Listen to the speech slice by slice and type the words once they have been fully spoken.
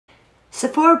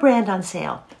Sephora brand on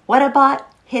sale. What I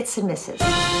bought, hits and misses.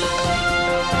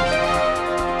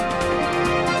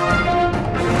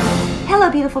 Hello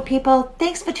beautiful people,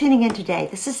 thanks for tuning in today.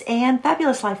 This is Anne,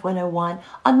 Fabulous Life 101.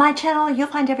 On my channel, you'll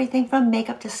find everything from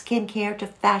makeup to skincare to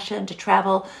fashion to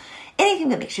travel, anything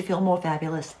that makes you feel more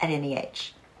fabulous at any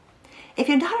age. If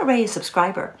you're not already a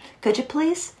subscriber, could you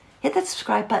please hit that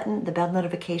subscribe button, the bell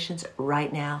notifications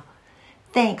right now?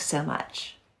 Thanks so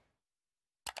much.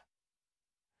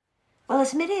 Well,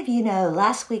 as many of you know,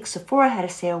 last week Sephora had a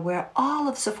sale where all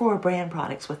of Sephora brand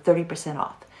products were 30%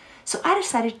 off. So I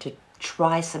decided to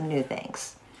try some new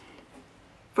things.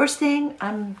 First thing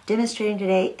I'm demonstrating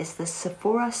today is the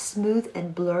Sephora Smooth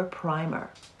and Blur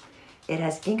Primer. It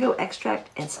has ginkgo extract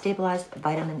and stabilized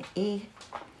vitamin E.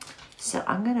 So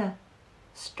I'm gonna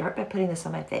start by putting this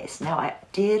on my face. Now I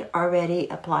did already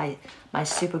apply my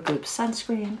Supergoop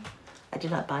sunscreen. I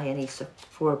did not buy any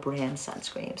Sephora brand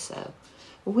sunscreen, so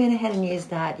went ahead and used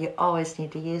that. You always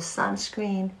need to use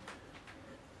sunscreen.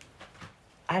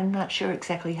 I'm not sure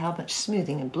exactly how much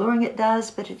smoothing and blurring it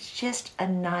does, but it's just a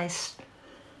nice,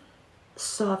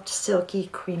 soft, silky,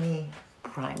 creamy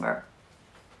primer.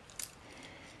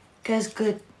 Goes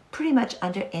good pretty much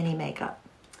under any makeup.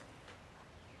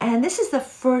 And this is the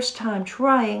first time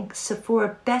trying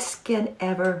Sephora Best Skin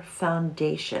Ever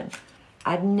Foundation.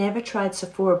 I've never tried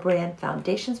Sephora brand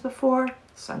foundations before,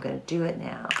 so I'm going to do it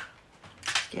now.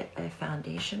 Get a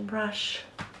foundation brush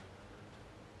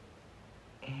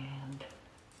and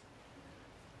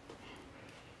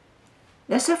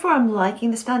now so far I'm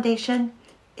liking this foundation.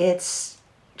 It's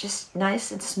just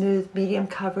nice and smooth, medium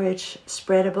coverage,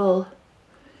 spreadable.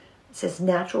 It says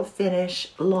natural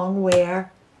finish, long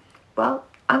wear. Well,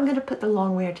 I'm going to put the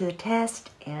long wear to the test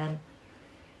and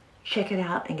check it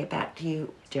out and get back to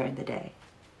you during the day.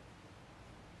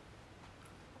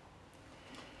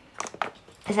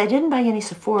 As I didn't buy any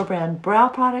Sephora brand brow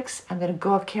products, I'm going to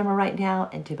go off camera right now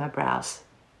and do my brows.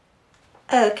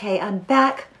 Okay, I'm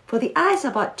back. For the eyes,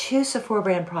 I bought two Sephora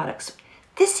brand products.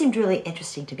 This seemed really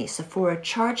interesting to me. Sephora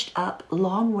Charged Up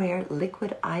Longwear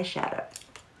Liquid Eyeshadow.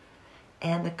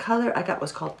 And the color I got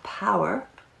was called Power.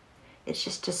 It's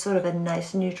just a sort of a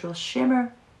nice neutral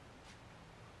shimmer.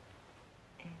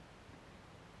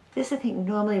 This I think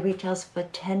normally retails for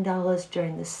 $10.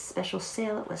 During this special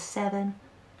sale it was $7.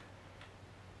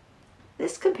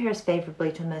 This compares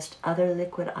favorably to most other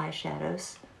liquid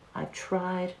eyeshadows I've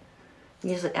tried.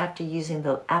 Usually after using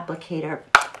the applicator,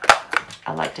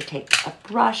 I like to take a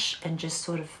brush and just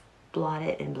sort of blot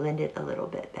it and blend it a little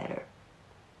bit better.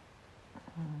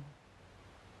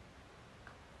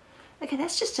 Okay,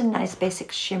 that's just a nice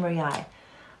basic shimmery eye.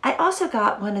 I also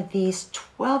got one of these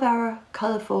 12-hour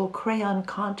colorful crayon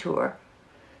contour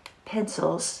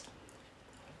pencils.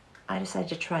 I decided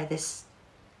to try this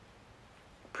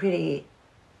pretty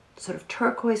sort of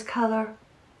turquoise color.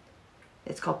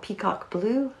 It's called Peacock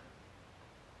Blue.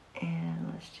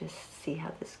 And let's just see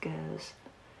how this goes.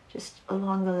 Just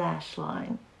along the lash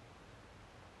line.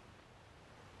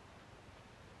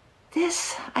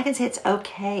 This, I can say it's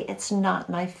okay. It's not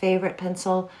my favorite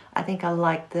pencil. I think I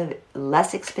like the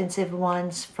less expensive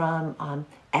ones from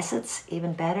Essence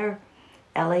even better.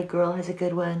 LA Girl has a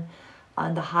good one.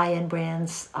 On the high-end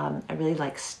brands, I really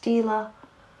like Stila.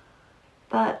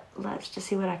 But let's just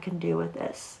see what I can do with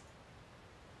this.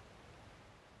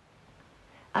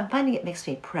 I'm finding it makes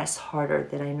me press harder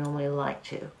than I normally like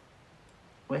to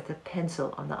with a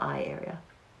pencil on the eye area.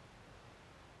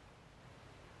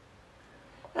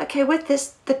 Okay, with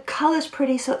this, the color's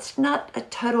pretty, so it's not a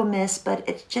total miss, but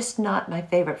it's just not my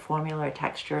favorite formula or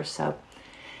texture, so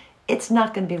it's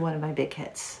not going to be one of my big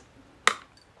hits.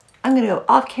 I'm going to go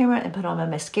off camera and put on my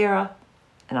mascara,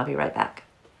 and I'll be right back.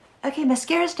 Okay,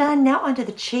 mascara's done. Now onto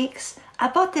the cheeks. I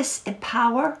bought this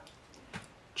Empower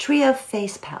Trio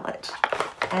Face Palette,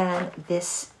 and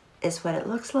this is what it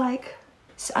looks like.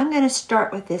 So I'm going to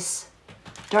start with this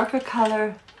darker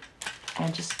color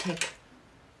and just take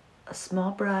a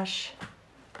small brush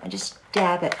and just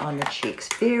dab it on the cheeks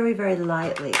very, very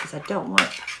lightly, because you don't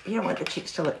want the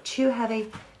cheeks to look too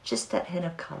heavy, just that hint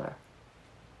of color.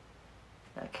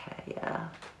 Okay, yeah.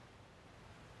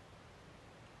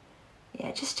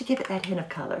 Yeah, just to give it that hint of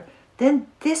color. Then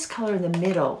this color in the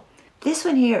middle, this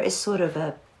one here is sort of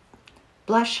a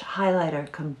blush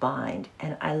highlighter combined,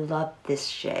 and I love this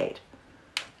shade.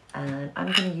 And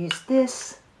I'm going to use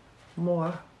this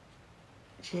more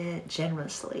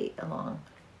generously along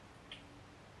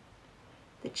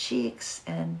the cheeks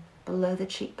and below the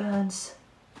cheekbones.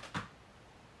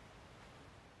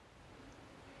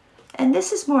 And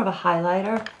this is more of a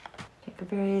highlighter. Take a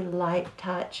very light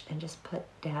touch and just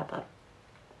dab up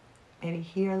maybe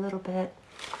here a little bit.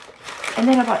 And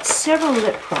then I bought several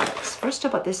lip products. First I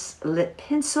bought this lip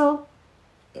pencil.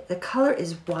 The color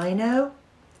is Wino.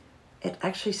 It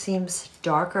actually seems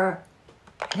darker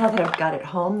now that I've got it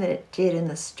home than it did in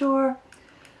the store.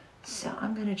 So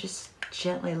I'm going to just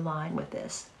gently line with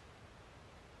this.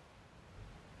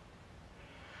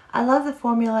 I love the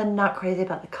formula, not crazy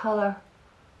about the color.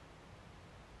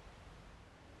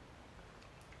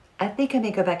 I think I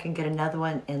may go back and get another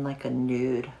one in like a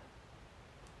nude.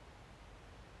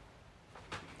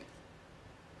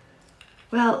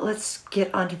 Well, let's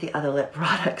get onto the other lip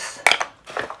products.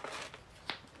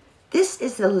 This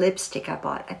is the lipstick I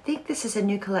bought. I think this is a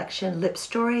new collection, Lip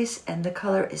Stories, and the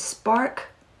color is Spark.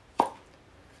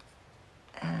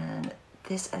 And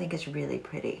this I think is really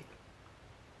pretty.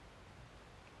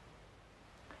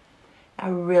 I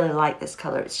really like this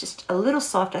color. It's just a little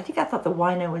soft. I think I thought the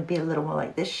Wino would be a little more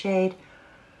like this shade,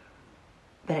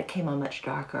 but it came on much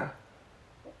darker.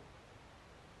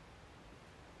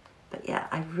 But yeah,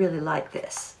 I really like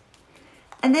this.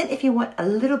 And then if you want a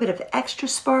little bit of extra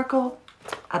sparkle,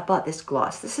 I bought this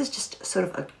gloss. This is just sort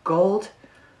of a gold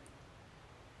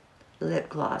lip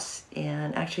gloss.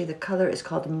 And actually the color is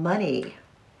called Money.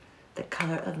 The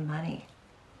color of money.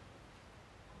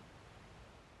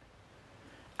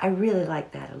 I really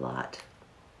like that a lot.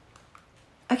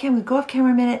 Okay, I'm gonna go off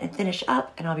camera a minute and finish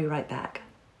up, and I'll be right back.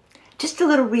 Just a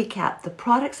little recap. The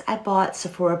products I bought,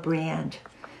 Sephora brand.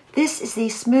 This is the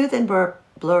Smooth and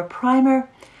Blur Primer.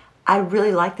 I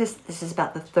really like this. This is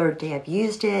about the third day I've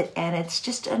used it, and it's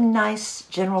just a nice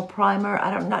general primer.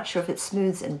 I'm not sure if it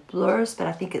smooths and blurs, but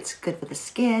I think it's good for the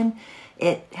skin.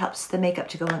 It helps the makeup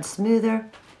to go on smoother.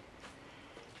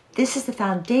 This is the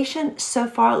foundation. So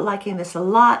far, liking this a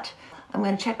lot. I'm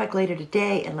going to check back later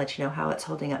today and let you know how it's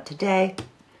holding up today.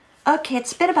 Okay,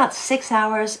 it's been about 6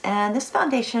 hours, and this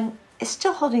foundation is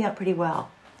still holding up pretty well.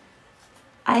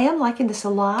 I am liking this a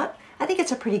lot. I think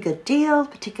it's a pretty good deal,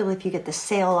 particularly if you get the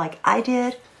sale like I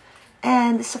did.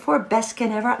 And the Sephora Best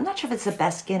Skin Ever, I'm not sure if it's the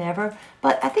best skin ever,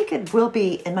 but I think it will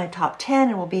be in my top 10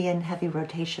 and will be in heavy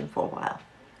rotation for a while.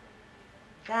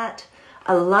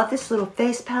 I love this little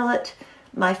face palette.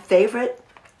 My favorite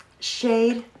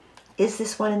shade is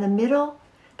this one in the middle,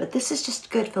 but this is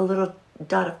just good for a little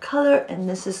dot of color, and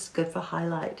this is good for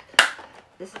highlight.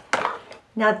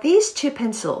 Now these two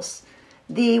pencils,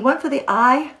 the one for the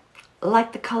eye,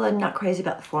 like the color, not crazy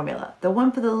about the formula. The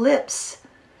one for the lips,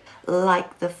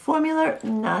 like the formula,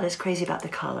 not as crazy about the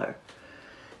color.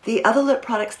 The other lip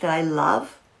products that I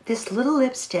love, this little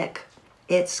lipstick,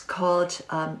 it's called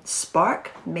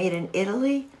Spark, made in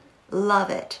Italy. Love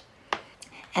it.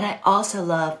 And I also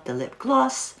love the lip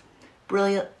gloss,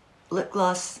 Brilliant Lip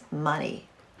Gloss Money.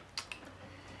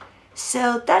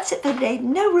 So that's it for today.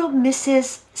 No real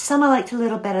misses. Some I liked a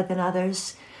little better than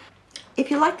others. If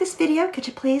you like this video, could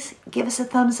you please give us a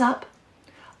thumbs up?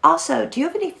 Also, do you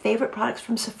have any favorite products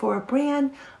from Sephora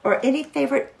brand or any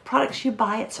favorite products you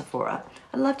buy at Sephora?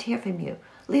 I'd love to hear from you.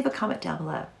 Leave a comment down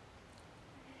below.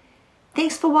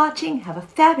 Thanks for watching. Have a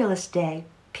fabulous day.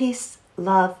 Peace,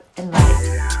 love, and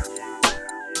light.